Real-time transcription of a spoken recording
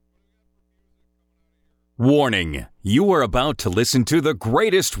Warning, you are about to listen to the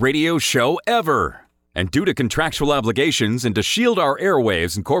greatest radio show ever. And due to contractual obligations and to shield our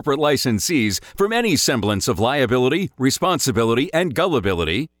airwaves and corporate licensees from any semblance of liability, responsibility, and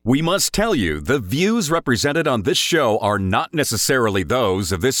gullibility, we must tell you the views represented on this show are not necessarily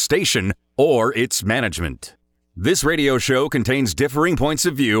those of this station or its management. This radio show contains differing points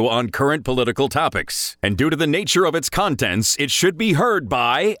of view on current political topics, and due to the nature of its contents, it should be heard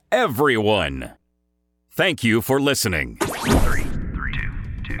by everyone. Thank you for listening. 3, 2,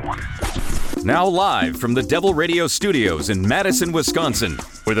 1. Now live from the Devil Radio Studios in Madison, Wisconsin,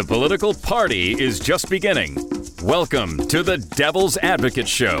 where the political party is just beginning. Welcome to the Devil's Advocate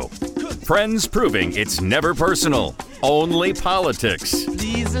Show. Friends proving it's never personal, only politics.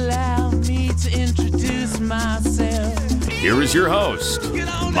 Please allow me to introduce myself. Here is your host,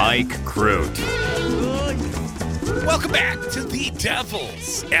 Mike Crute. Welcome back to the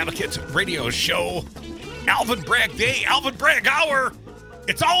Devil's Advocate Radio Show. Alvin Bragg Day, Alvin Bragg Hour.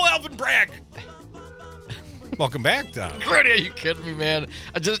 It's all Alvin Bragg. Welcome back, Tom. Are you kidding me, man?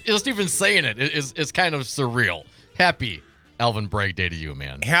 Just even saying it's kind of surreal. Happy Alvin Bragg Day to you,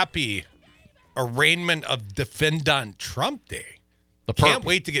 man. Happy arraignment of Defendant Trump Day. Can't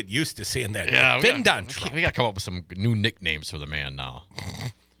wait to get used to saying that. Yeah, Defendant Trump. We got to come up with some new nicknames for the man now.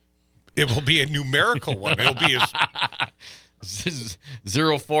 It will be a numerical one. It'll be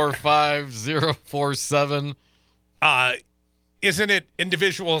 045047. Isn't it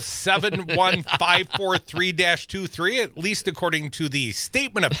individual 71543-23, at least according to the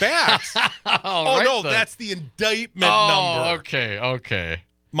statement of facts? That's the indictment number. Okay.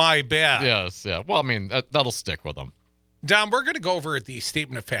 My bad. Yes, yeah. Well, I mean, that'll stick with them. Don, we're going to go over the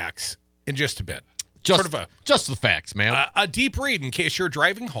statement of facts in just a bit. Just the facts, man. A deep read in case you're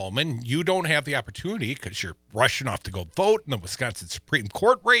driving home and you don't have the opportunity because you're rushing off to go vote in the Wisconsin Supreme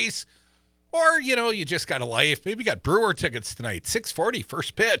Court race. Or, you just got a life. Maybe you got Brewer tickets tonight. 6:40,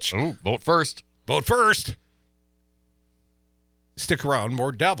 first pitch. Ooh, vote first. Vote first. Stick around.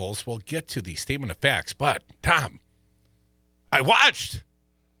 More Devils. We'll get to the statement of facts. But, Tom, I watched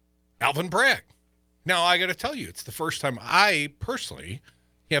Alvin Bragg. Now, I got to tell you, it's the first time I personally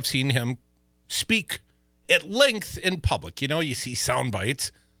have seen him speak at length in public. You see sound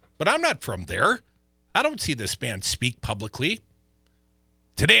bites, but I'm not from there. I don't see this man speak publicly.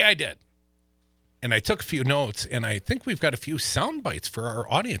 Today I did. And I took a few notes, and I think we've got a few sound bites for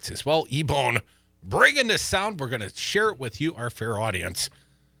our audience as well. E-Bone, bring in this sound. We're going to share it with you, our fair audience.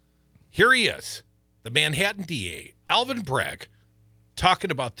 Here he is, the Manhattan DA, Alvin Bragg,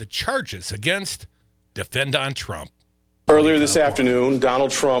 talking about the charges against Defendant Trump. Earlier this afternoon,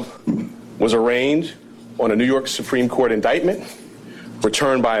 Donald Trump was arraigned on a New York Supreme Court indictment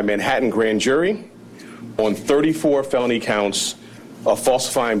returned by a Manhattan grand jury on 34 felony counts of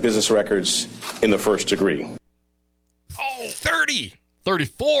falsifying business records in the first degree. Oh, 30.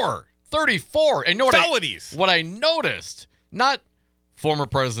 34. And you know felonies. What I noticed, not former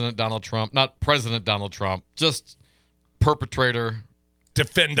President Donald Trump, not President Donald Trump, just perpetrator,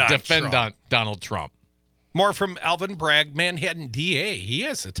 defendant Donald Trump. More from Alvin Bragg, Manhattan DA. He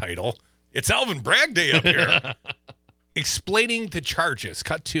has a title. It's Alvin Bragg Day up here. Explaining the charges.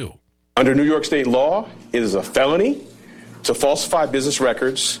 Cut 2. Under New York state law, it is a felony to falsify business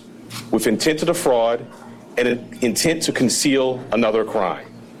records with intent to defraud and an intent to conceal another crime.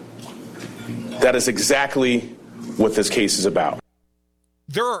 That is exactly what this case is about.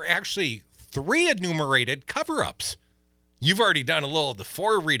 There are actually 3 enumerated cover-ups. You've already done a little of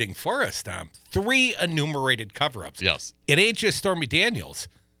the reading for us, Tom. 3 enumerated cover-ups. Yes. It ain't just Stormy Daniels.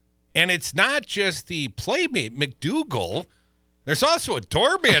 And it's not just the playmate, McDougal. There's also a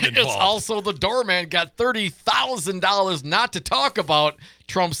doorman involved. It's also the doorman got $30,000 not to talk about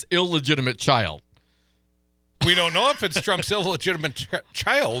Trump's illegitimate child. We don't know if it's Trump's illegitimate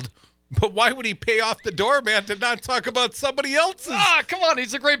child, but why would he pay off the doorman to not talk about somebody else's? Come on.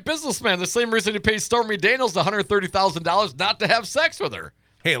 He's a great businessman. The same reason he pays Stormy Daniels $130,000 not to have sex with her.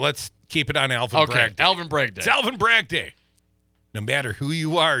 Hey, let's keep it on Alvin Bragg Day. Alvin Bragg Day. It's Alvin Bragg Day. No matter who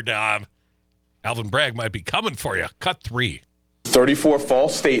you are, Dom, Alvin Bragg might be coming for you. Cut 3. 34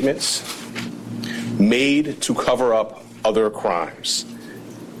 false statements made to cover up other crimes.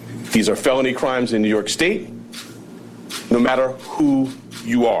 These are felony crimes in New York State, no matter who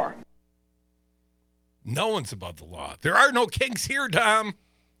you are. No one's above the law. There are no kings here, Dom.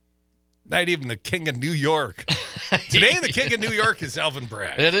 Not even the king of New York. Today, the king of New York is Alvin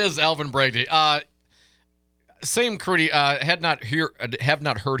Bragg. It is Alvin Bragg Day. Same, Crudy. Have not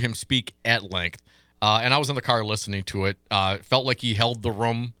heard him speak at length, and I was in the car listening to it. Felt like he held the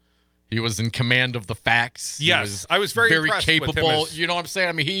room. He was in command of the facts. Yes, I was very impressed with him capable. as- You know what I'm saying?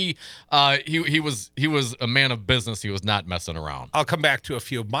 I mean, he was a man of business. He was not messing around. I'll come back to a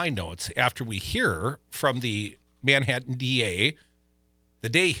few of my notes after we hear from the Manhattan DA the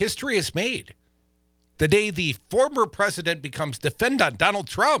day history is made, the day the former president becomes defendant Donald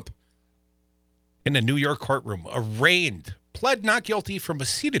Trump in a New York courtroom, arraigned, pled not guilty from a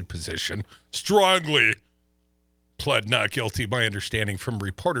seated position, strongly pled not guilty, my understanding from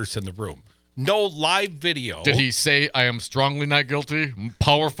reporters in the room. No live video. Did he say, I am strongly not guilty,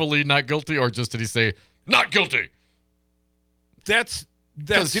 powerfully not guilty, or just did he say, not guilty? That's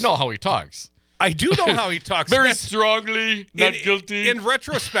Because you know how he talks. I do know how he talks. Very That's- strongly not guilty. In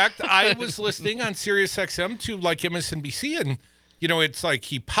retrospect, I was listening on Sirius XM to like MSNBC, and it's like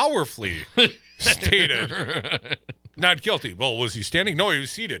he powerfully stated not guilty. Well, was he standing? No, he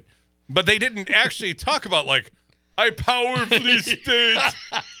was seated. But they didn't actually talk about like, I powerfully state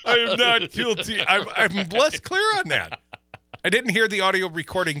I am not guilty. I'm less clear on that. I didn't hear the audio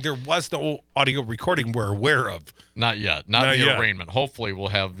recording. There was no audio recording we're aware of. Not yet. Not the yet. arraignment. Hopefully we'll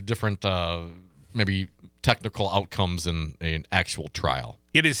have different maybe technical outcomes in an actual trial.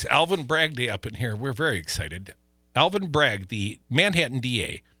 It is Alvin Bragg Day up in here. We're very excited. Alvin Bragg, the Manhattan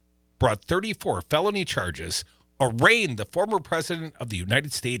DA, brought 34 felony charges, arraigned the former president of the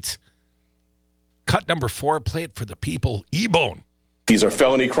United States. Cut number 4, play it for the people, E-Bone. These are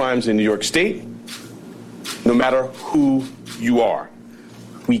felony crimes in New York State, no matter who you are.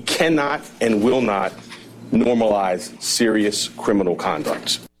 We cannot and will not normalize serious criminal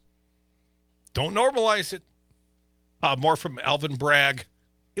conduct. Don't normalize it. More from Alvin Bragg.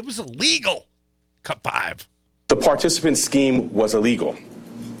 It was illegal. Cut 5. The participant scheme was illegal.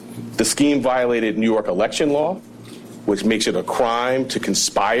 The scheme violated New York election law, which makes it a crime to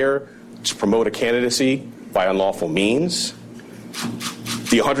conspire to promote a candidacy by unlawful means.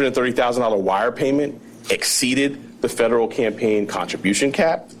 The $130,000 wire payment exceeded the federal campaign contribution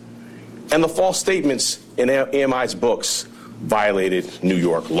cap. And the false statements in AMI's books violated New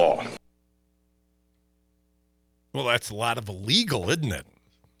York law. Well, that's a lot of illegal, isn't it?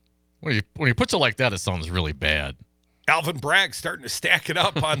 When he puts it like that, it sounds really bad. Alvin Bragg starting to stack it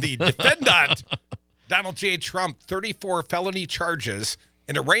up on the defendant, Donald J. Trump, 34 felony charges,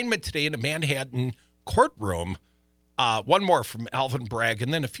 an arraignment today in a Manhattan courtroom. One more from Alvin Bragg,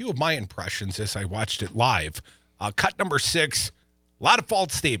 and then a few of my impressions as I watched it live. Cut number 6, a lot of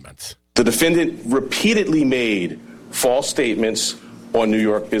false statements. The defendant repeatedly made false statements on New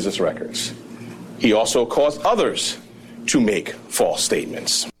York business records. He also caused others to make false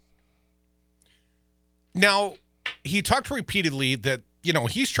statements. Now, he talked repeatedly that,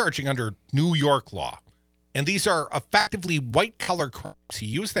 he's charging under New York law, and these are effectively white-collar crimes. He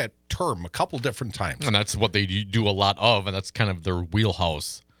used that term a couple different times. And that's what they do a lot of, and that's kind of their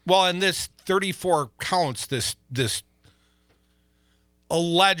wheelhouse. Well, in this 34 counts, this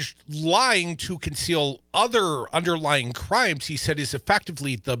alleged lying to conceal other underlying crimes, he said, is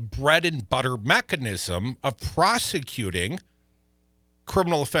effectively the bread and butter mechanism of prosecuting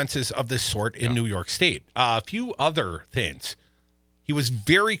criminal offenses of this sort in New York State. A few other things. He was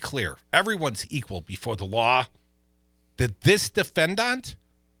very clear. Everyone's equal before the law. That this defendant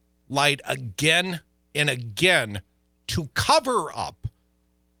lied again and again to cover up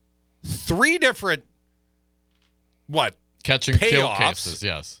 3 different, Catch and kill payoffs. cases,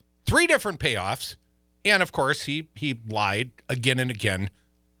 yes. 3 different payoffs. And, of course, he lied again and again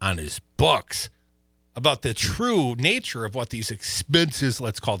on his books about the true nature of what these expenses,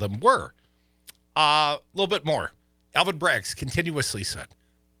 let's call them, were. A little bit more. Alvin Bragg continuously said,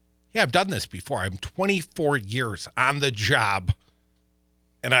 yeah, I've done this before. I'm 24 years on the job,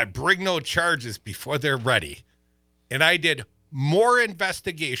 and I bring no charges before they're ready. And I did more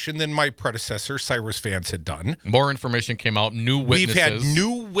investigation than my predecessor, Cyrus Vance, had done. More information came out, new witnesses. We've had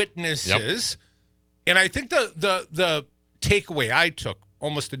new witnesses. Yep. And I think the takeaway I took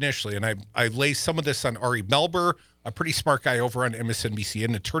almost initially, and I lay some of this on Ari Melber, a pretty smart guy over on MSNBC,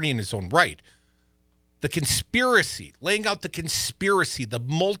 an attorney in his own right. The conspiracy, laying out the conspiracy, the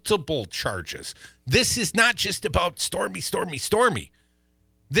multiple charges. This is not just about Stormy.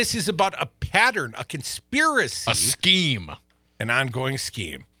 This is about a pattern, a conspiracy. A scheme. An ongoing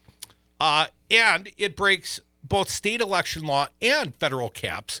scheme. And it breaks both state election law and federal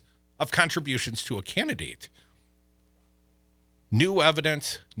caps of contributions to a candidate. New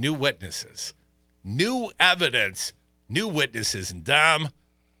evidence, new witnesses. New evidence, new witnesses. And Dom,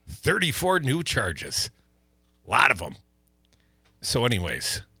 34 new charges. A lot of them. So,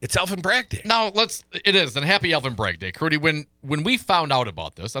 anyways, it's Alvin Bragg Day. Now it is, and happy Alvin Bragg Day. Crudy, when we found out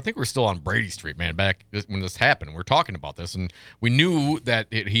about this, I think we're still on Brady Street, man, back when this happened. We're talking about this, and we knew that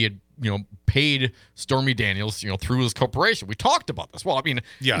he had, paid Stormy Daniels, through his corporation. We talked about this. Well, I mean,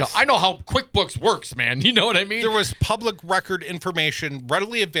 yes. I know how QuickBooks works, man. You know what I mean? There was public record information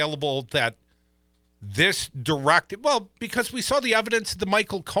readily available that this directed, because we saw the evidence of the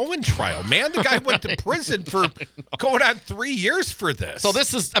Michael Cohen trial. Man, the guy went to prison for going on 3 years for this. So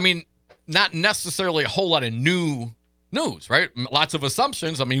this is, not necessarily a whole lot of new news, right? Lots of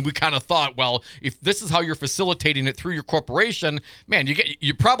assumptions. We kind of thought, well, if this is how you're facilitating it through your corporation, man,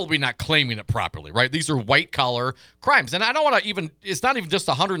 you're probably not claiming it properly, right? These are white collar crimes, and I don't want to it's not even just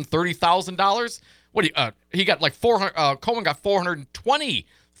 $130,000. What he got like 400? Cohen got $420,000.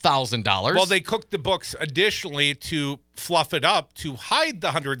 Well, they cooked the books additionally to fluff it up to hide the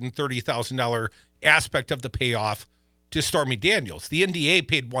 $130,000 aspect of the payoff to Stormy Daniels. The NDA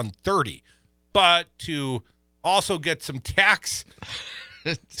paid $130,000, but to also get some tax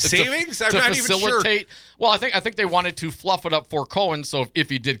savings. I'm not even sure. Well, I think they wanted to fluff it up for Cohen, so if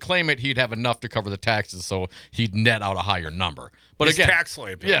he did claim it, he'd have enough to cover the taxes, so he'd net out a higher number. But his again, tax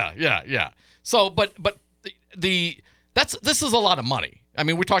liability. Yeah. So, but this is a lot of money.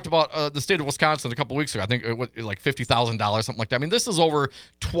 We talked about the state of Wisconsin a couple weeks ago. I think it was like $50,000, something like that. This is over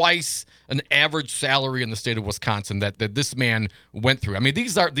twice an average salary in the state of Wisconsin that this man went through.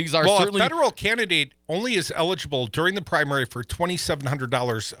 These are certainly. A federal candidate only is eligible during the primary for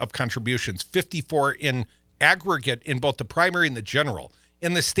 $2,700 of contributions, $54 in aggregate in both the primary and the general.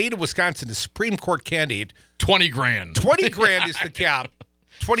 In the state of Wisconsin, the Supreme Court candidate, $20,000. $20,000 is the cap.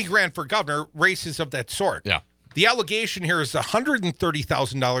 $20,000 for governor, races of that sort. Yeah. The allegation here is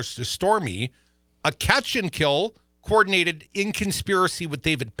 $130,000 to Stormy, a catch and kill coordinated in conspiracy with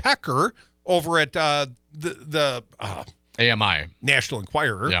David Pecker over at the AMI, National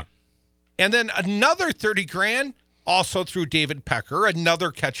Enquirer. Yeah. And then another $30,000 also through David Pecker,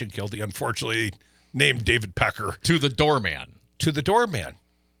 another catch and kill, the unfortunately named David Pecker. To the doorman. So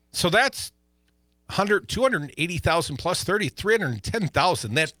that's $280,000 plus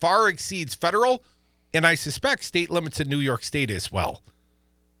 $310,000. That far exceeds federal. And I suspect state limits in New York State as well.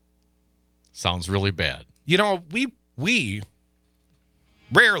 Sounds really bad. We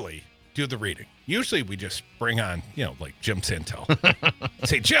rarely do the reading. Usually we just bring on, like Jim Santel.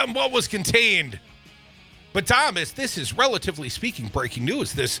 Say, Jim, what was contained? But Thomas, this is relatively speaking breaking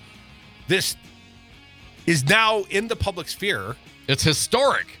news. This is now in the public sphere. It's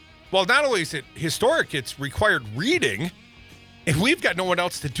historic. Well, not only is it historic, it's required reading. And we've got no one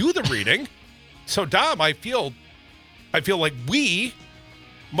else to do the reading. So, Dom, I feel like we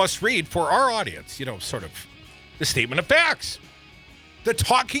must read for our audience, sort of the statement of facts, the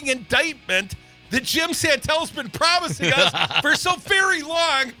talking indictment that Jim Santel's been promising us for so very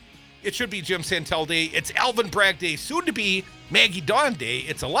long. It should be Jim Santel Day. It's Alvin Bragg Day, soon to be Maggie Dawn Day.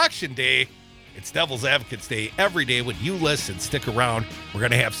 It's Election Day. It's Devil's Advocates Day. Every day when you listen, stick around. We're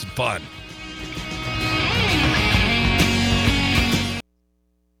going to have some fun.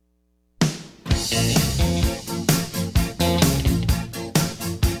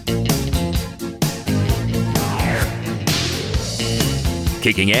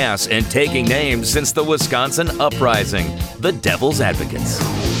 Kicking ass and taking names since the Wisconsin Uprising, the Devil's Advocates.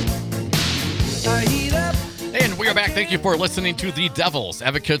 And we are back. Thank you for listening to the Devil's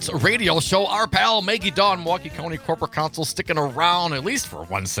Advocates radio show. Our pal Maggie Dawn, Milwaukee County Corporate Counsel, sticking around at least for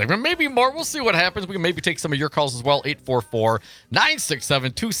one segment, maybe more. We'll see what happens. We can maybe take some of your calls as well.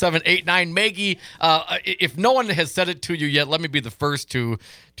 844-967-2789. Maggie, if no one has said it to you yet, let me be the first to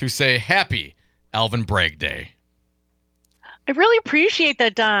say happy Alvin Bragg Day. I really appreciate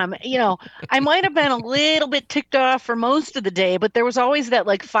that, Dom. I might have been a little bit ticked off for most of the day, but there was always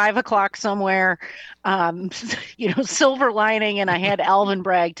that 5 o'clock somewhere, silver lining, and I had Alvin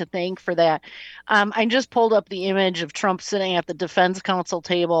Bragg to thank for that. I just pulled up the image of Trump sitting at the defense counsel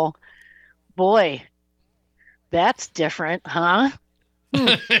table. Boy, that's different, huh?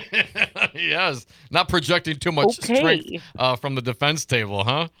 Yes, not projecting too much strength from the defense table,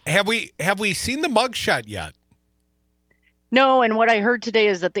 huh? Have we seen the mugshot yet? No, and what I heard today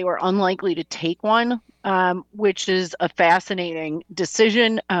is that they were unlikely to take one, which is a fascinating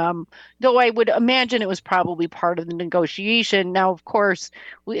decision, though I would imagine it was probably part of the negotiation. Now, of course,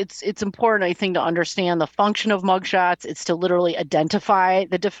 it's important, I think, to understand the function of mugshots. It's to literally identify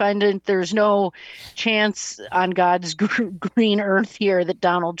the defendant. There's no chance on God's green earth here that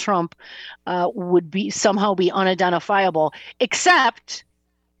Donald Trump would somehow be unidentifiable, except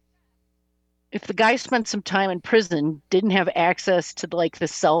if the guy spent some time in prison, didn't have access to the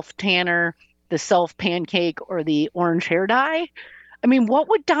self-tanner, the self pancake or the orange hair dye. I mean, what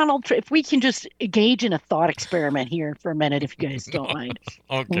would Donald Trump, if we can just engage in a thought experiment here for a minute, if you guys don't mind,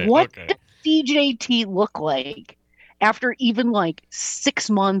 what does DJT look like after even like 6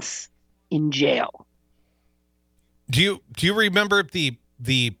 months in jail? Do you remember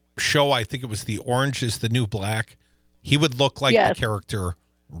the show? I think it was The Orange is the New Black. He would look like the character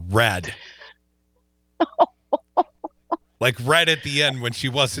Red. Like Red at the end when she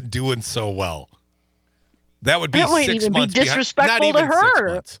wasn't doing so well. That would be that 6 might even months. Be disrespectful to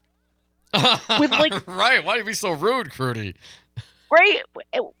her. With like, right? Why do you be so rude, Crudy? Right,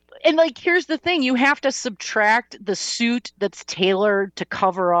 and like, here's the thing: you have to subtract the suit that's tailored to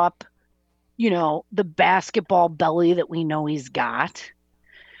cover up, the basketball belly that we know he's got.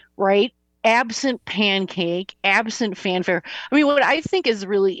 Right? Absent pancake, absent fanfare. I mean, what I think is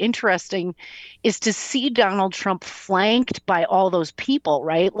really interesting is to see Donald Trump flanked by all those people,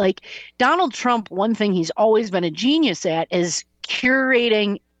 right? Like Donald Trump, one thing he's always been a genius at is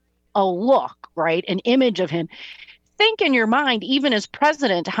curating a look, right? An image of him. Think in your mind, even as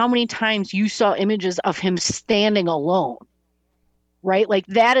president, how many times you saw images of him standing alone, right? Like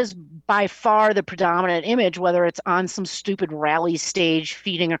that is by far the predominant image, whether it's on some stupid rally stage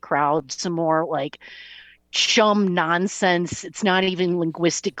feeding a crowd some more like chum nonsense. It's not even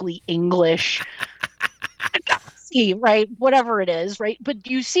linguistically English, right? Whatever it is, right? But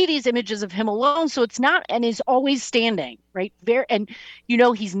you see these images of him alone, so it's not, and he's always standing, right? And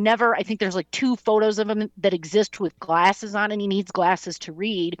he's never. I think there's like 2 photos of him that exist with glasses on, and he needs glasses to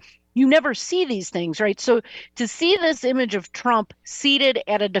read. You never see these things, right? So to see this image of Trump seated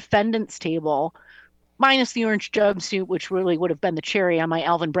at a defendant's table, minus the orange jumpsuit, which really would have been the cherry on my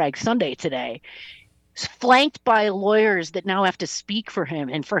Alvin Bragg Sunday today, flanked by lawyers that now have to speak for him,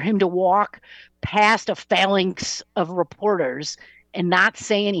 and for him to walk past a phalanx of reporters and not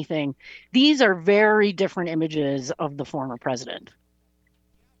say anything. These are very different images of the former president.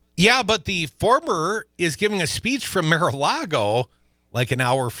 Yeah, but the former is giving a speech from Mar-a-Lago like an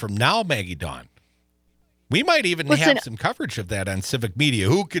hour from now, Maggie Dawn. We might even have some coverage of that on Civic Media.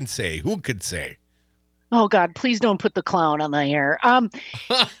 Who can say? Who could say? Oh God, please don't put the clown on the air. I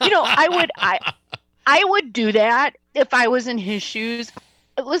would do that if I was in his shoes.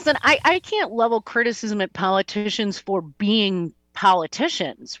 Listen, I can't level criticism at politicians for being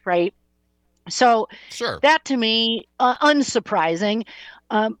politicians, right? So sure. That to me, unsurprising.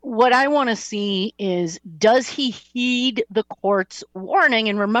 What I want to see is, does he heed the court's warning?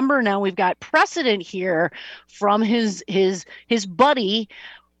 And remember, now we've got precedent here from his buddy,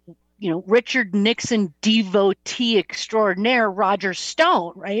 Richard Nixon devotee extraordinaire, Roger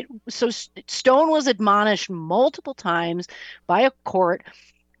Stone, right? So Stone was admonished multiple times by a court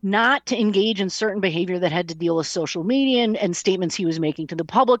not to engage in certain behavior that had to deal with social media and statements he was making to the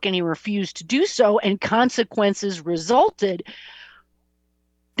public, and he refused to do so, and consequences resulted.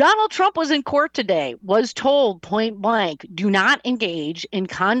 Donald Trump was in court today, was told point blank, do not engage in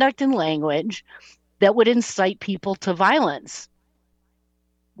conduct and language that would incite people to violence.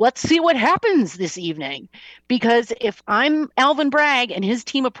 Let's see what happens this evening, because if I'm Alvin Bragg and his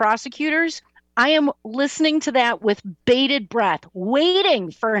team of prosecutors, I am listening to that with bated breath,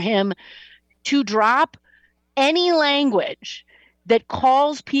 waiting for him to drop any language that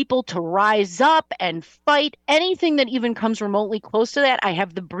calls people to rise up and fight. Anything that even comes remotely close to that. I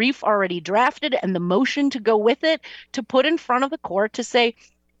have the brief already drafted and the motion to go with it to put in front of the court to say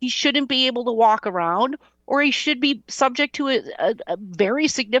he shouldn't be able to walk around, or he should be subject to a very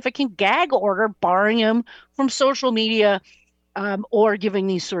significant gag order barring him from social media, or giving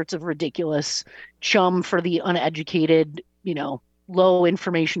these sorts of ridiculous chum for the uneducated, low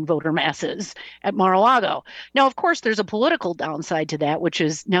information voter masses at Mar-a-Lago. Now, of course, there's a political downside to that, which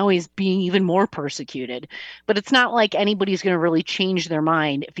is now he's being even more persecuted. But it's not like anybody's going to really change their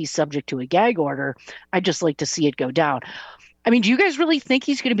mind if he's subject to a gag order. I'd just like to see it go down. I mean, do you guys really think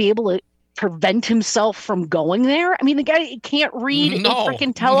he's going to be able to prevent himself from going there? I mean, the guy can't read a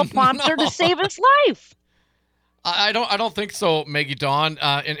freaking teleprompter to save his life. I don't think so, Maggie Dawn.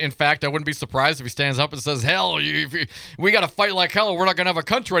 In fact, I wouldn't be surprised if he stands up and says, "Hell, we got to fight like hell, or we're not gonna have a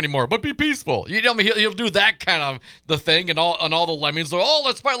country anymore. But be peaceful." He'll do that kind of the thing, and all the lemmings.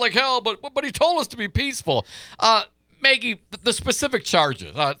 Let's fight like hell, but he told us to be peaceful. Maggie, the specific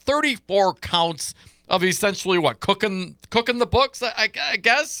charges, 34 counts of essentially what, cooking the books, I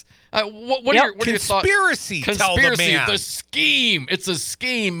guess. What are your thoughts? Conspiracy, tell the man. The scheme. It's a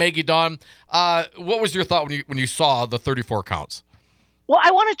scheme, Maggie Dawn. What was your thought when you saw the 34 counts? Well,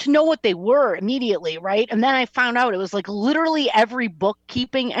 I wanted to know what they were immediately, right? And then I found out it was like literally every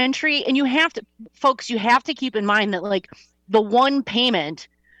bookkeeping entry. And you have to keep in mind that like the one payment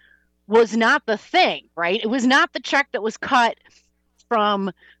was not the thing, right? It was not the check that was cut from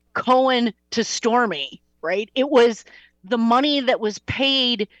Cohen to Stormy, right? It was the money that was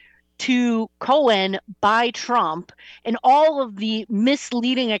paid to Cohen by Trump and all of the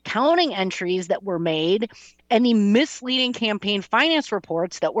misleading accounting entries that were made and the misleading campaign finance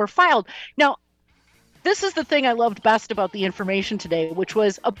reports that were filed. Now, this is the thing I loved best about the information today, which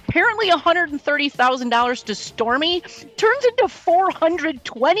was apparently $130,000 to Stormy turns into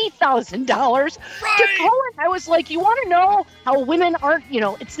 $420,000 to Cohen. I was like, you want to know how women aren't,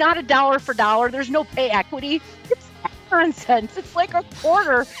 it's not a dollar for dollar. There's no pay equity. It's nonsense. It's like a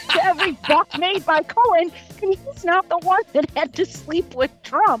quarter to every buck made by Cohen, and he's not the one that had to sleep with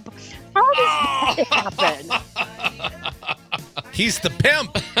Trump. How does that happen? He's the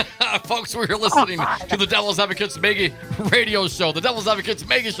pimp. Folks, we're listening to the Devil's Advocates Maggie radio show, the Devil's Advocates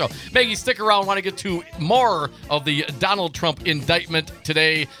Maggie show. Maggie, stick around. Want to get to more of the Donald Trump indictment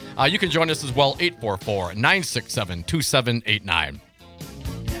today. You can join us as well, 844-967-2789.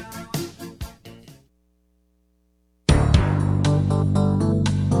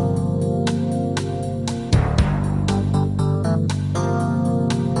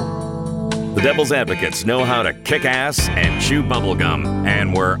 The Devil's Advocates know how to kick ass and chew bubblegum,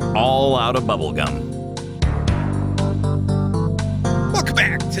 and we're all out of bubblegum. Welcome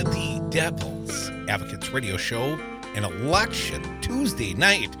back to the Devil's Advocates radio show, an election Tuesday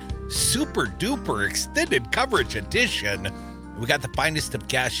night, super duper extended coverage edition. We got the finest of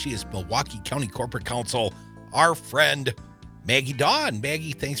guests. She is Milwaukee County Corporate Counsel, our friend Maggie Dawn.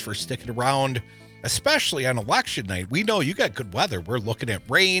 Maggie, thanks for sticking around, especially on election night. We know you got good weather. We're looking at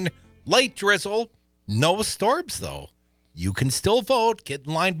rain, light drizzle, no storms, though. You can still vote. Get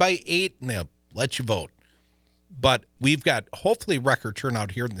in line by 8, and they'll let you vote. But we've got, hopefully, record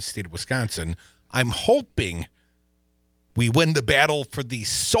turnout here in the state of Wisconsin. I'm hoping we win the battle for the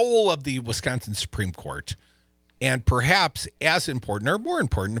soul of the Wisconsin Supreme Court. And perhaps as important, or more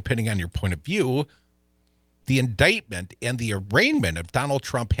important, depending on your point of view, the indictment and the arraignment of Donald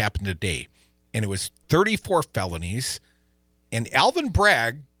Trump happened today. And it was 34 felonies. And Alvin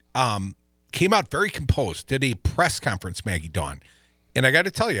Bragg came out very composed, did a press conference, Maggie Dawn. And I got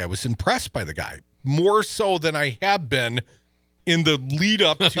to tell you, I was impressed by the guy, more so than I have been in the lead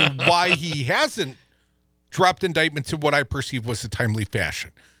up to why he hasn't dropped indictments in what I perceive was a timely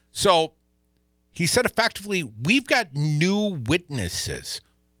fashion. So he said effectively, we've got new witnesses.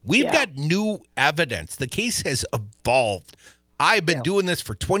 We've got new evidence. The case has evolved. I've been doing this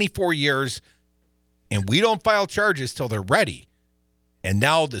for 24 years, and we don't file charges till they're ready. And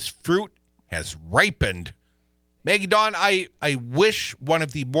now this fruit has ripened. Maggie Dawn, I wish one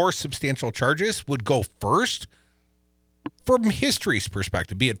of the more substantial charges would go first from history's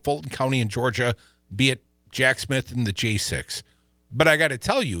perspective, be it Fulton County in Georgia, be it Jack Smith and the J6. But I got to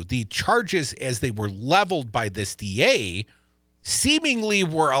tell you, the charges as they were leveled by this DA seemingly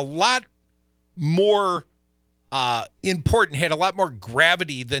were a lot more important, had a lot more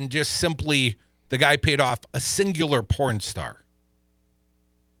gravity than just simply the guy paid off a singular porn star.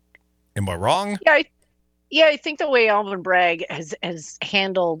 Am I wrong? Yeah, I think the way Alvin Bragg has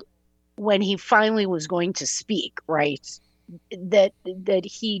handled when he finally was going to speak, right, that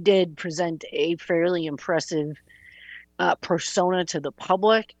he did present a fairly impressive persona to the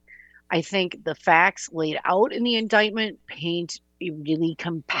public. I think the facts laid out in the indictment paint a really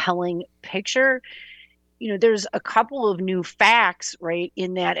compelling picture. There's a couple of new facts, right,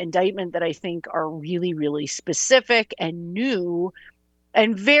 in that indictment that I think are really, really specific and new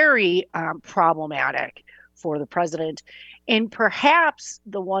and very problematic for the president. And perhaps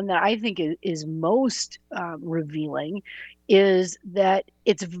the one that I think is most revealing is that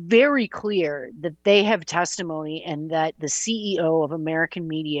it's very clear that they have testimony and that the CEO of American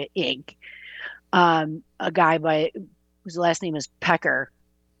Media Inc., a guy whose last name is Pecker,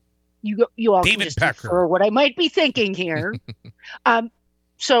 you all David can just Pecker. infer what I might be thinking here.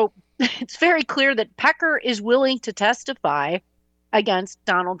 So it's very clear that Pecker is willing to testify against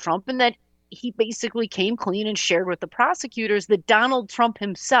Donald Trump, and that he basically came clean and shared with the prosecutors that Donald Trump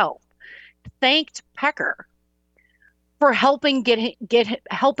himself thanked Pecker for helping to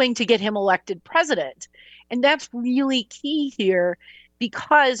get him elected president. And that's really key here,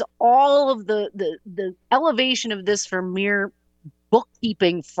 because all of the elevation of this from mere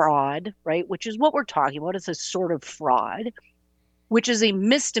bookkeeping fraud, right, which is what we're talking about, it's a sort of fraud, which is a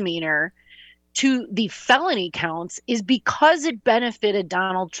misdemeanor, to the felony counts, is because it benefited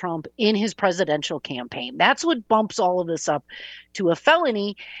Donald Trump in his presidential campaign. That's what bumps all of this up to a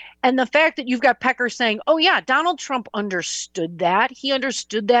felony. And the fact that you've got Pecker saying, oh, yeah, Donald Trump understood that. He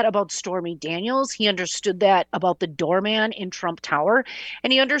understood that about Stormy Daniels. He understood that about the doorman in Trump Tower.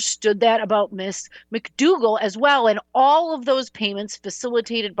 And he understood that about Miss McDougal as well. And all of those payments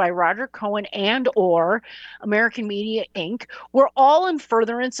facilitated by Roger Cohen and or American Media Inc. were all in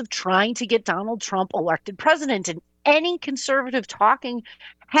furtherance of trying to get Donald Trump elected president. And any conservative talking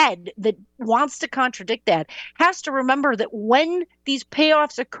head that wants to contradict that has to remember that when these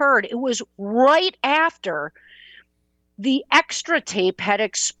payoffs occurred, it was right after the extra tape had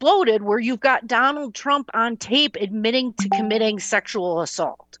exploded, where you've got Donald Trump on tape admitting to committing sexual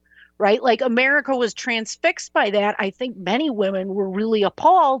assault, right? Like, America was transfixed by that. I think many women were really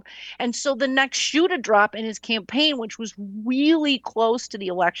appalled. And so the next shoe to drop in his campaign, which was really close to the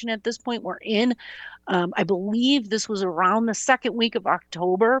election at this point, we're in, I believe this was around the second week of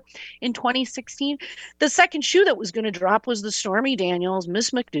October in 2016. The second shoe that was going to drop was the Stormy Daniels, Miss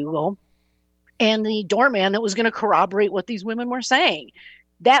McDougal, and the doorman that was going to corroborate what these women were saying.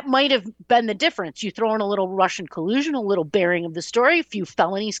 That might have been the difference. You throw in a little Russian collusion, a little bearing of the story, a few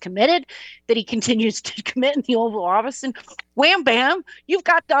felonies committed that he continues to commit in the Oval Office, and wham, bam, you've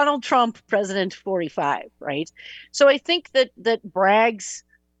got Donald Trump, President 45, right? So I think that Bragg's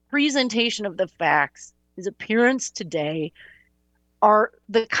presentation of the facts, his appearance today, are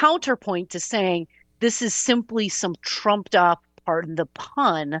the counterpoint to saying this is simply some trumped up, pardon the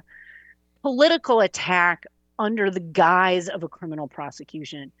pun, political attack under the guise of a criminal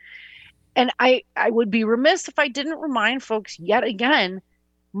prosecution. And I would be remiss if I didn't remind folks yet again,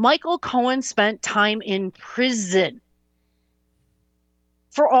 Michael Cohen spent time in prison.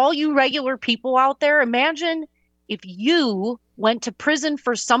 For all you regular people out there, imagine if you went to prison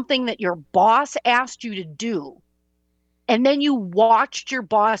for something that your boss asked you to do, and then you watched your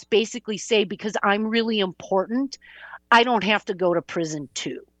boss basically say, because I'm really important, I don't have to go to prison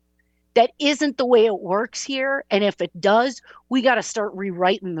too. That isn't the way it works here. And if it does, we got to start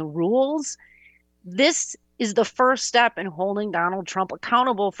rewriting the rules. This is the first step in holding Donald Trump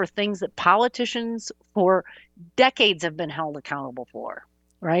accountable for things that politicians for decades have been held accountable for,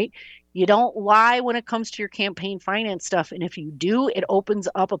 right? You don't lie when it comes to your campaign finance stuff. And if you do, it opens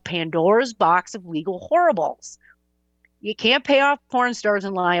up a Pandora's box of legal horribles. You can't pay off porn stars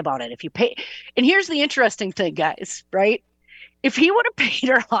and lie about it. If you pay, and here's the interesting thing, guys, right? If he would have paid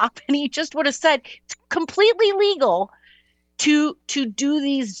her off and he just would have said it's completely legal to do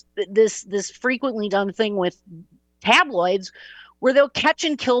this frequently done thing with tabloids where they'll catch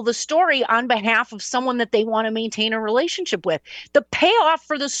and kill the story on behalf of someone that they want to maintain a relationship with. The payoff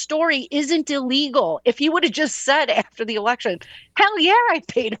for the story isn't illegal. If he would have just said after the election, hell yeah, I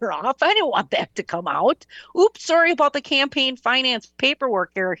paid her off. I didn't want that to come out. Oops, sorry about the campaign finance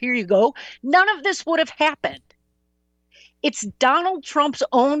paperwork error. Here you go. None of this would have happened. It's Donald Trump's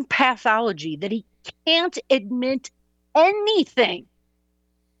own pathology that he can't admit anything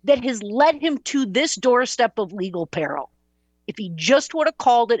that has led him to this doorstep of legal peril. If he just would have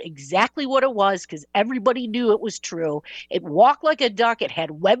called it exactly what it was, because everybody knew it was true, it walked like a duck, it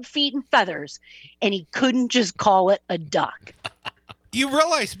had web feet and feathers, and he couldn't just call it a duck. You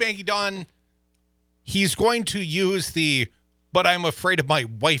realize, Maggie Dawn, he's going to use the "but I'm afraid of my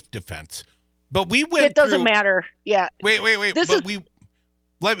wife" defense. But we went It doesn't matter. Yeah. Wait.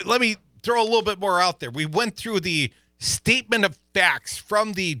 Let me throw a little bit more out there. We went through the statement of facts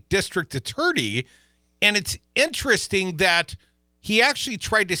from the district attorney, and it's interesting that he actually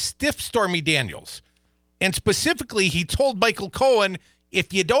tried to stiff Stormy Daniels. And specifically, he told Michael Cohen,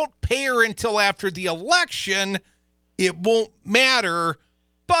 if you don't pay her until after the election, it won't matter.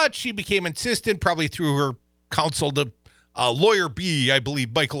 But she became insistent, probably through her counsel to lawyer B, I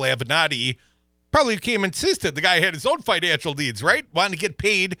believe, Michael Avenatti, probably became insistent. The guy had his own financial needs, right? Wanted to get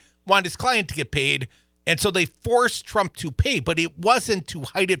paid, wanted his client to get paid. And so they forced Trump to pay. But it wasn't to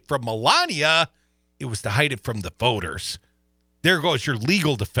hide it from Melania. It was to hide it from the voters. There goes your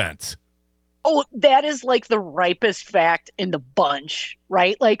legal defense. Oh, that is like the ripest fact in the bunch,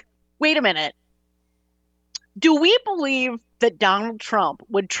 right? Like, wait a minute. Do we believe that Donald Trump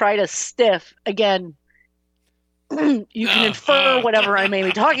would try to stiff, again, you can infer whatever I may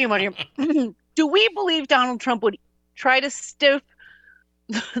be talking about here. Do we believe Donald Trump would try to stiff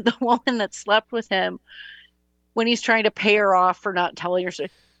the woman that slept with him when he's trying to pay her off for not telling her?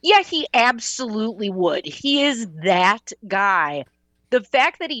 Yeah, he absolutely would. He is that guy. The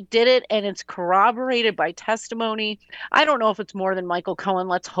fact that he did it and it's corroborated by testimony, I don't know if it's more than Michael Cohen.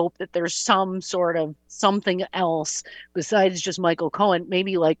 Let's hope that there's some sort of something else besides just Michael Cohen,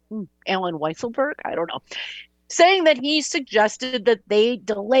 maybe like Alan Weisselberg. I don't know. saying that he suggested that they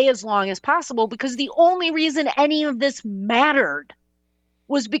delay as long as possible because the only reason any of this mattered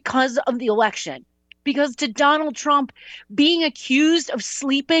was because of the election. Because to Donald Trump, being accused of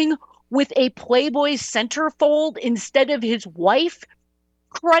sleeping with a Playboy centerfold instead of his wife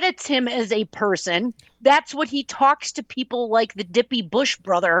credits him as a person. That's what he talks to people like the Dippy Bush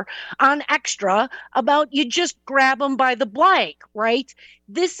brother on Extra about. You just grab him by the blank, right?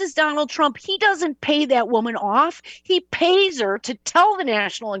 This is Donald Trump. He doesn't pay that woman off. He pays her to tell the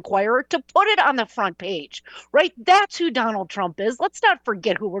National Enquirer to put it on the front page, right? That's who Donald Trump is. Let's not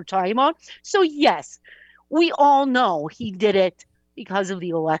forget who we're talking about. So yes, we all know he did it because of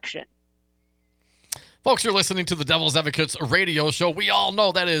the election. Folks, you're listening to the Devil's Advocates radio show. We all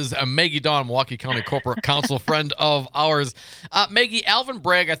know that is Maggie Dawn, Milwaukee County Corporate Counsel, friend of ours. Maggie, Alvin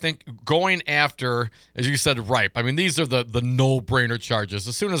Bragg, I think, going after, as you said, Ripe. I mean, these are the no-brainer charges.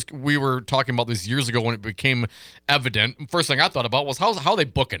 As soon as we were talking about this years ago when it became evident, first thing I thought about was how are they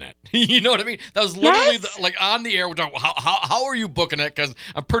booking it? You know what I mean? That was literally like on the air. We're talking, how are you booking it? Because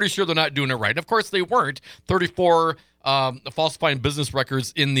I'm pretty sure they're not doing it right. And of course, they weren't. 34 falsifying business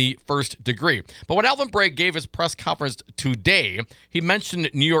records in the first degree. But when Alvin Bragg gave his press conference today, he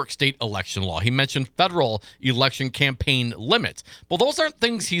mentioned New York State election law. He mentioned federal election campaign limits. Well, those aren't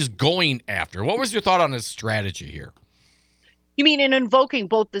things he's going after. What was your thought on his strategy here? You mean in invoking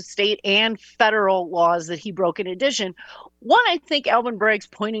both the state and federal laws that he broke in addition? One, I think Alvin Bragg's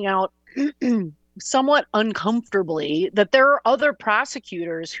pointing out somewhat uncomfortably that there are other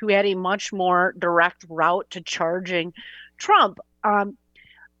prosecutors who had a much more direct route to charging Trump.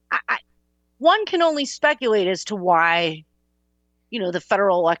 One can only speculate as to why, the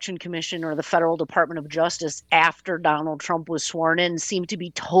Federal Election Commission or the Federal Department of Justice, after Donald Trump was sworn in, seemed to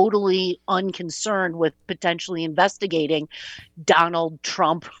be totally unconcerned with potentially investigating Donald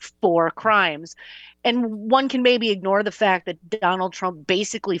Trump for crimes. And one can maybe ignore the fact that Donald Trump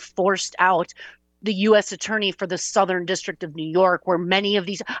basically forced out the U.S. attorney for the Southern District of New York, where many of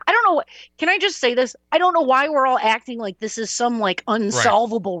these, I don't know, can I just say this? I don't know why we're all acting like this is some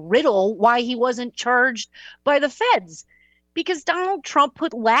unsolvable riddle, why he wasn't charged by the feds. Because Donald Trump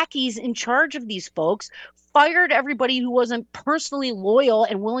put lackeys in charge of these folks, fired everybody who wasn't personally loyal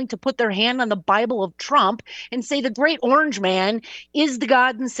and willing to put their hand on the Bible of Trump and say the great orange man is the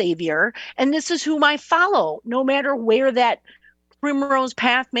God and Savior, and this is whom I follow, no matter where that primrose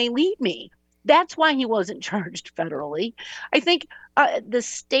path may lead me. That's why he wasn't charged federally. I think the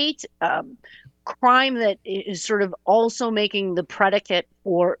state crime that is sort of also making the predicate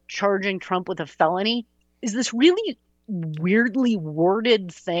for charging Trump with a felony is this really weirdly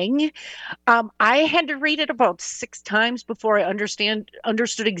worded thing. I had to read it about 6 times before I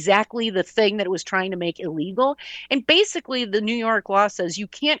understood exactly the thing that it was trying to make illegal. And basically, the New York law says you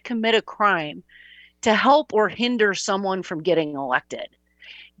can't commit a crime to help or hinder someone from getting elected.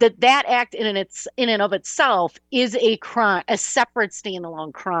 That act in and of itself is a crime, a separate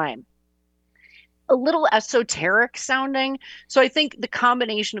standalone crime. A little esoteric sounding. So I think the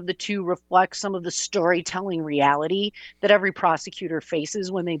combination of the two reflects some of the storytelling reality that every prosecutor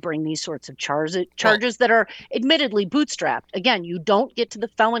faces when they bring these sorts of charges that are admittedly bootstrapped. Again, you don't get to the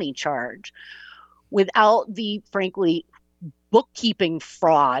felony charge without the, frankly, bookkeeping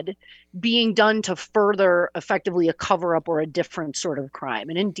fraud being done to further effectively a cover-up or a different sort of crime.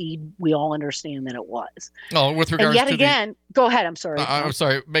 And indeed, we all understand that it was. Oh, with regards and yet again, go ahead, I'm sorry. I'm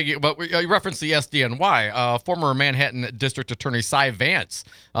sorry, Maggie, but you referenced the SDNY, former Manhattan District Attorney Cy Vance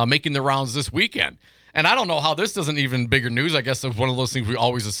making the rounds this weekend. And I don't know how this isn't even bigger news. I guess it's one of those things we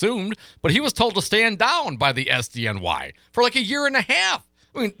always assumed. But he was told to stand down by the SDNY for like a year and a half.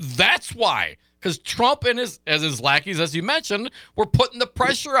 I mean, that's why. Because Trump and his lackeys, as you mentioned, were putting the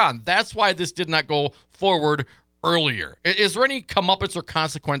pressure on. That's why this did not go forward earlier. Is there any comeuppance or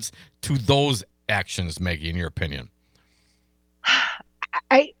consequence to those actions, Maggie, in your opinion?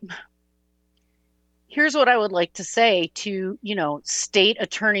 Here's what I would like to say to, state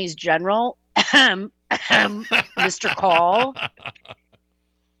attorneys general, Mr. Call,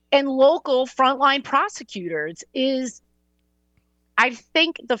 and local frontline prosecutors is, I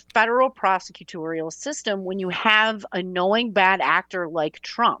think the federal prosecutorial system, when you have a knowing bad actor like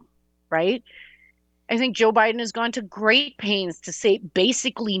Trump, right? I think Joe Biden has gone to great pains to say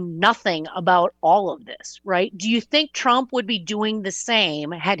basically nothing about all of this, right? Do you think Trump would be doing the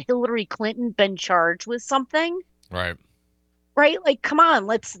same had Hillary Clinton been charged with something? Right. Right? Like, come on,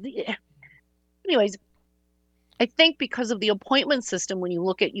 anyways, I think because of the appointment system, when you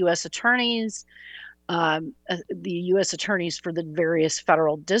look at U.S. attorneys, the U.S. attorneys for the various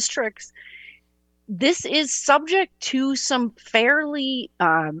federal districts, this is subject to some fairly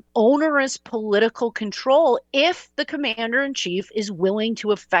onerous political control if the commander in chief is willing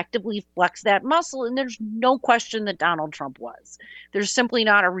to effectively flex that muscle. And there's no question that Donald Trump was. There's simply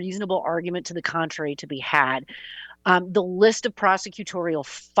not a reasonable argument to the contrary to be had. The list of prosecutorial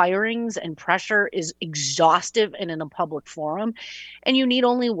firings and pressure is exhaustive and in a public forum. And you need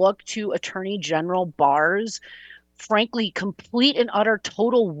only look to Attorney General Barr's, frankly, complete and utter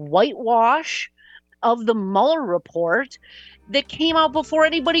total whitewash of the Mueller report that came out before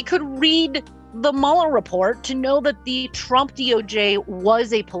anybody could read the Mueller report to know that the Trump DOJ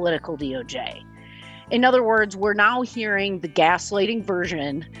was a political DOJ. In other words, we're now hearing the gaslighting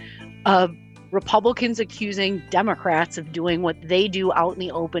version of Republicans accusing Democrats of doing what they do out in the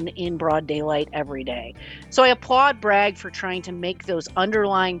open in broad daylight every day. So I applaud Bragg for trying to make those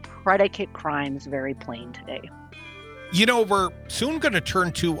underlying predicate crimes very plain today. You know, we're soon going to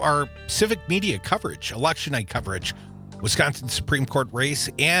turn to our civic media coverage, election night coverage, Wisconsin Supreme Court race,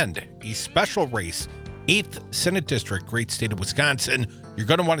 and a special race, 8th Senate District, great state of Wisconsin. You're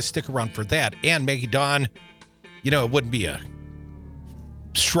going to want to stick around for that. And Maggie Dawn, you know, it wouldn't be a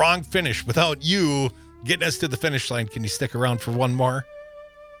strong finish without you getting us to the finish line. Can you stick around for one more?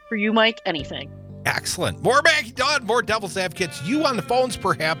 For you, Mike, anything. Excellent. More Maggie Dawn, more Devil's Advocates. You on the phones,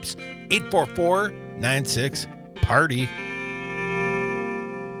 perhaps. 844-96-PARTY.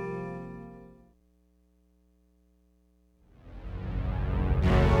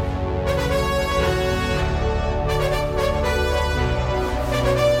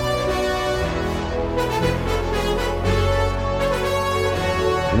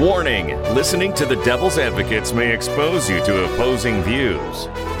 Warning, listening to the Devil's Advocates may expose you to opposing views.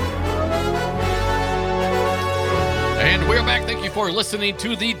 And we're back. Thank you for listening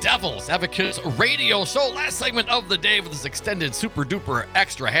to the Devil's Advocates radio show. Last segment of the day with this extended super duper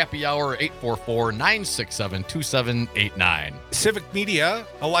extra happy hour, 844-967-2789. Civic Media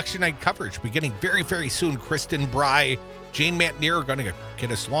election night coverage beginning very, very soon. Kristen Bry, Jane Mantenier are going to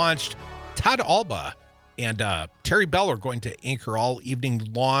get us launched. Todd Alba and Terry Bell are going to anchor all evening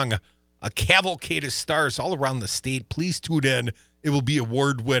long. A cavalcade of stars all around the state. Please tune in. It will be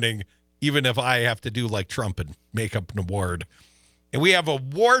award-winning, even if I have to do like Trump and make up an award. And we have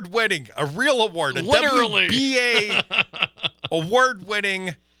award-winning, a real award, a Literally. WBA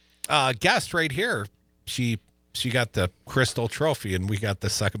award-winning guest right here. She got the Crystal Trophy, and we got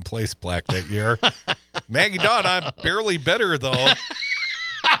the second place plaque that year. Maggie Dawn, I'm barely bitter, though.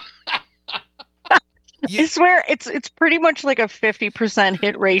 I swear it's pretty much like a 50%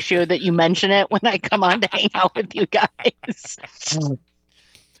 hit ratio that you mention it when I come on to hang out with you guys.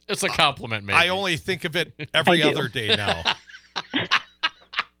 It's a compliment, man. I only think of it every other day now.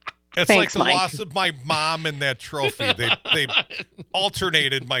 It's Thanks, like the Mike. loss of my mom and that trophy. They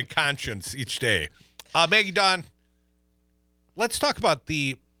alternated my conscience each day. Maggie Dawn, let's talk about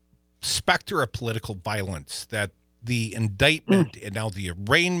the specter of political violence that the indictment and now the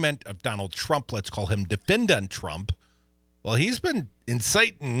arraignment of Donald Trump, let's call him defendant Trump. Well, he's been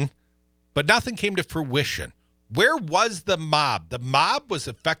inciting, but nothing came to fruition. Where was the mob? The mob was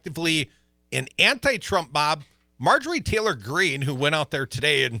effectively an anti-Trump mob. Marjorie Taylor Greene, who went out there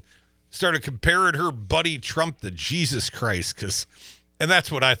today and started comparing her buddy Trump to Jesus Christ, and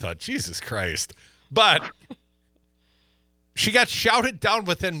that's what I thought, Jesus Christ. But she got shouted down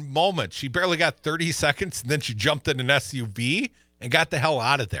within moments. She barely got 30 seconds, and then she jumped in an SUV and got the hell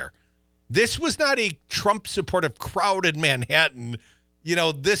out of there. This was not a Trump-supportive crowd in Manhattan. You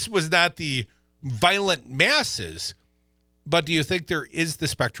know, this was not the violent masses. But do you think there is the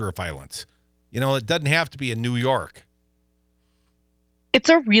specter of violence? You know, it doesn't have to be in New York. It's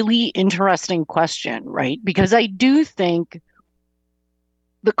a really interesting question, right? Because I do think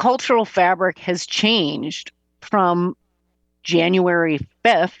the cultural fabric has changed from January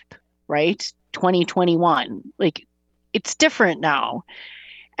 5th, right? 2021. Like, it's different now.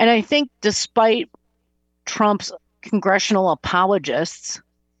 And I think despite Trump's congressional apologists,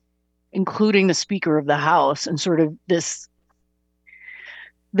 including the Speaker of the House, and sort of this,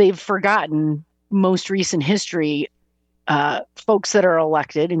 they've forgotten most recent history, folks that are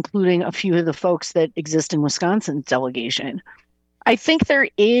elected, including a few of the folks that exist in Wisconsin's delegation. I think there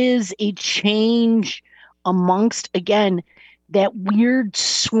is a change amongst, again, that weird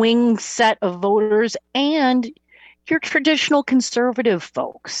swing set of voters and your traditional conservative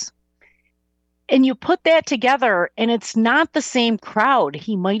folks. And you put that together, and it's not the same crowd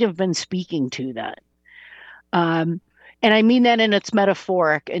he might have been speaking to then. And I mean that in its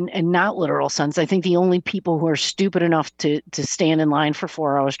metaphoric and not literal sense. I think the only people who are stupid enough to stand in line for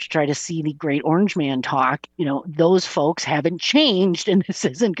 4 hours to try to see the great orange man talk, those folks haven't changed, and this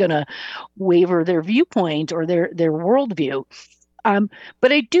isn't going to waver their viewpoint or their worldview.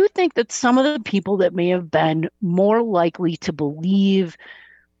 But I do think that some of the people that may have been more likely to believe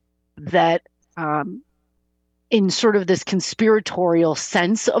that in sort of this conspiratorial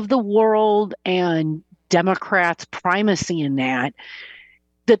sense of the world and Democrats' primacy in that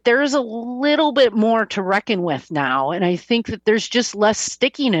there's a little bit more to reckon with now. And I think that there's just less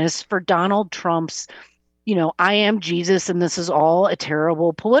stickiness for Donald Trump's, I am Jesus and this is all a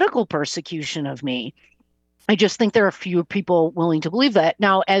terrible political persecution of me. I just think there are fewer people willing to believe that.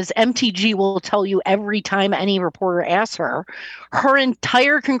 Now, as MTG will tell you every time any reporter asks her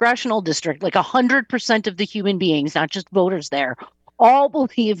entire congressional district, like 100% of the human beings, not just voters there, all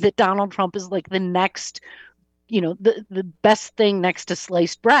believe that Donald Trump is like the next, the best thing next to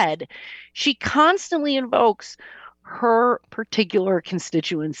sliced bread. She constantly invokes her particular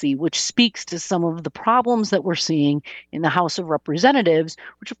constituency, which speaks to some of the problems that we're seeing in the House of Representatives,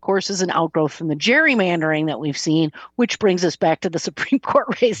 which of course is an outgrowth from the gerrymandering that we've seen, which brings us back to the Supreme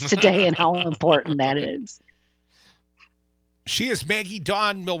Court race today and how important that is. She is Maggie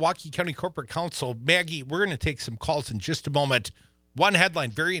Dawn, Milwaukee County Corporate Counsel. Maggie, we're going to take some calls in just a moment. One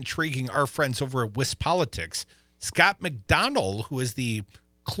headline, very intriguing, our friends over at WisPolitics. Scott McDonald, who is the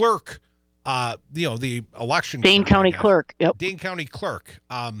clerk, the election Dane County clerk. Yep. Dane County clerk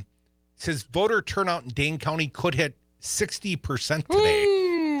says voter turnout in Dane County could hit 60% today.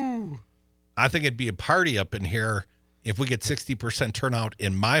 Ooh. I think it'd be a party up in here if we get 60% turnout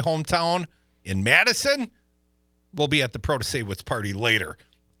in my hometown in Madison. We'll be at the Pro to Say What's party later.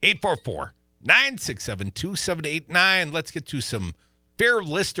 844-967-2789. Let's get to some fair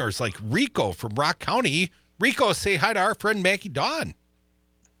listeners like Rico from Rock County. Rico, say hi to our friend Maggie Dawn.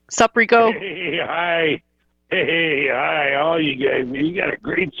 Sup, Rico? Hey, hi. Hey, hi, all you guys. You got a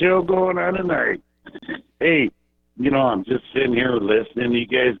great show going on tonight. Hey, I'm just sitting here listening. You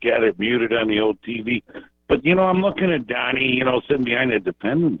guys got it muted on the old TV. But, I'm looking at Donnie, sitting behind the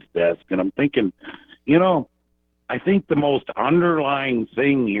defendant's desk, and I'm thinking, I think the most underlying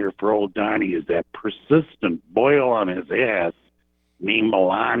thing here for old Donnie is that persistent boil on his ass named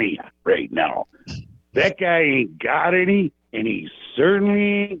Melania right now. That guy ain't got any, and he certainly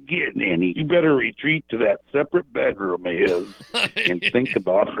ain't getting any. You better retreat to that separate bedroom of his and think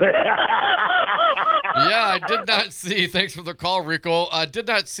about that. Yeah, I did not see, thanks for the call, Rico. I did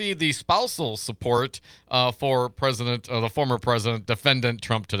not see the spousal support for the former president, defendant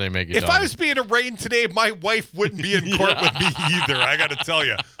Trump today, Maggie. If I was being arraigned today, my wife wouldn't be in court with me either, I got to tell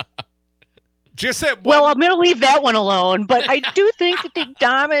you. Just that Well, I'm going to leave that one alone, but I do think that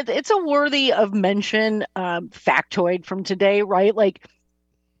Dom, it's a worthy of mention factoid from today, right? Like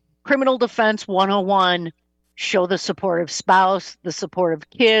criminal defense 101, show the supportive spouse, the supportive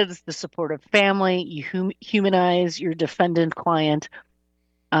kids, the supportive family. You humanize your defendant client.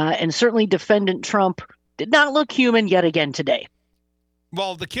 And certainly defendant Trump did not look human yet again today.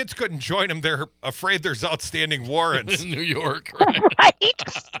 Well, the kids couldn't join him. They're afraid there's outstanding warrants. in New York,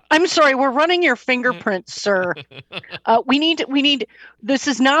 right? I'm sorry, we're running your fingerprints, sir. We need. This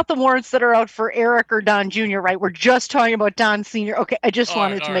is not the warrants that are out for Eric or Don Jr., right? We're just talking about Don Sr. Okay, I just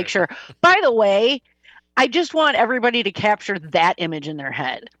wanted to make sure. By the way, I just want everybody to capture that image in their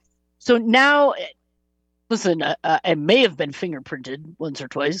head. So now, listen, it may have been fingerprinted once or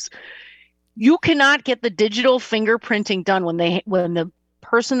twice. You cannot get the digital fingerprinting done when the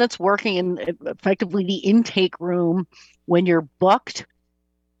person that's working in effectively the intake room when you're booked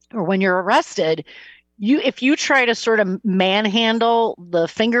or when you're arrested. If you try to sort of manhandle the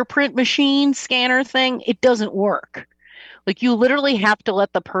fingerprint machine scanner thing, it doesn't work. Like you literally have to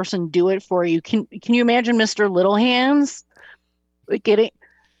let the person do it for you. Can you imagine Mr. Little Hands getting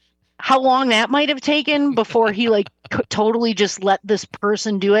how long that might have taken before he totally just let this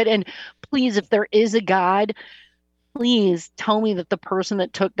person do it? And please, if there is a God, please tell me that the person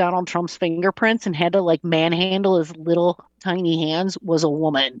that took Donald Trump's fingerprints and had to manhandle his little tiny hands was a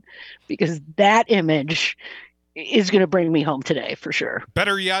woman, because that image is going to bring me home today for sure.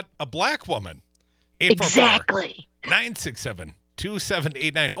 Better yet, a black woman. Exactly.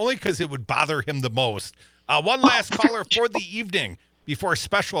 967-2789. Only because it would bother him the most. One last caller for the evening before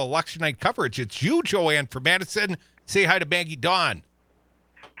special election night coverage. It's you, Joanne, from Madison. Say hi to Maggie Dawn.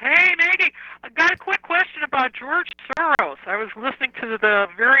 Hey, Maggie. I got a quick question about George Soros. I was listening to the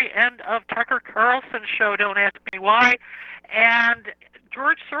very end of Tucker Carlson's show, Don't Ask Me Why, and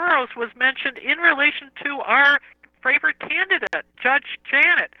George Soros was mentioned in relation to our favorite candidate, Judge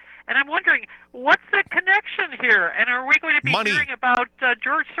Janet. And I'm wondering, what's the connection here? And are we going to be Money. hearing about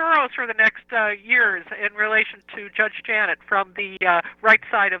George Soros for the next years in relation to Judge Janet from the right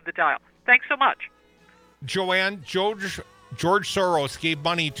side of the dial? Thanks so much. Joanne, George Soros gave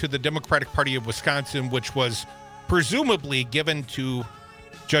money to the Democratic Party of Wisconsin, which was presumably given to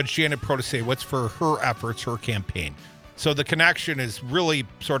Judge Janet Protasewicz for her efforts, her campaign. So the connection is really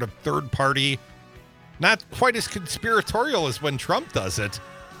sort of third party, not quite as conspiratorial as when Trump does it.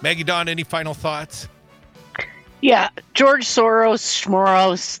 Maggie Dawn, any final thoughts? Yeah, George Soros,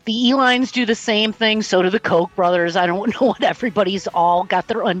 Schmoros, the Elines do the same thing. So do the Koch brothers. I don't know what everybody's all got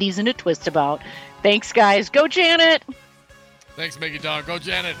their undies in a twist about. Thanks, guys. Go, Janet. Thanks, Maggie Dawn. Go,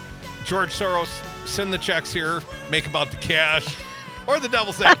 Janet. George Soros, send the checks here. Make them out the cash. Or the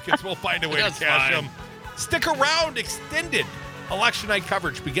Devil's Advocates. We'll find a way to That's cash fine. them. Stick around. Extended election night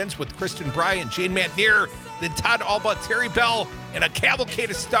coverage begins with Kristen Bryan, Jane McNair, then Todd Alba, Terry Bell, and a cavalcade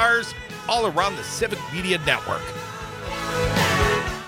of stars all around the Civic Media Network.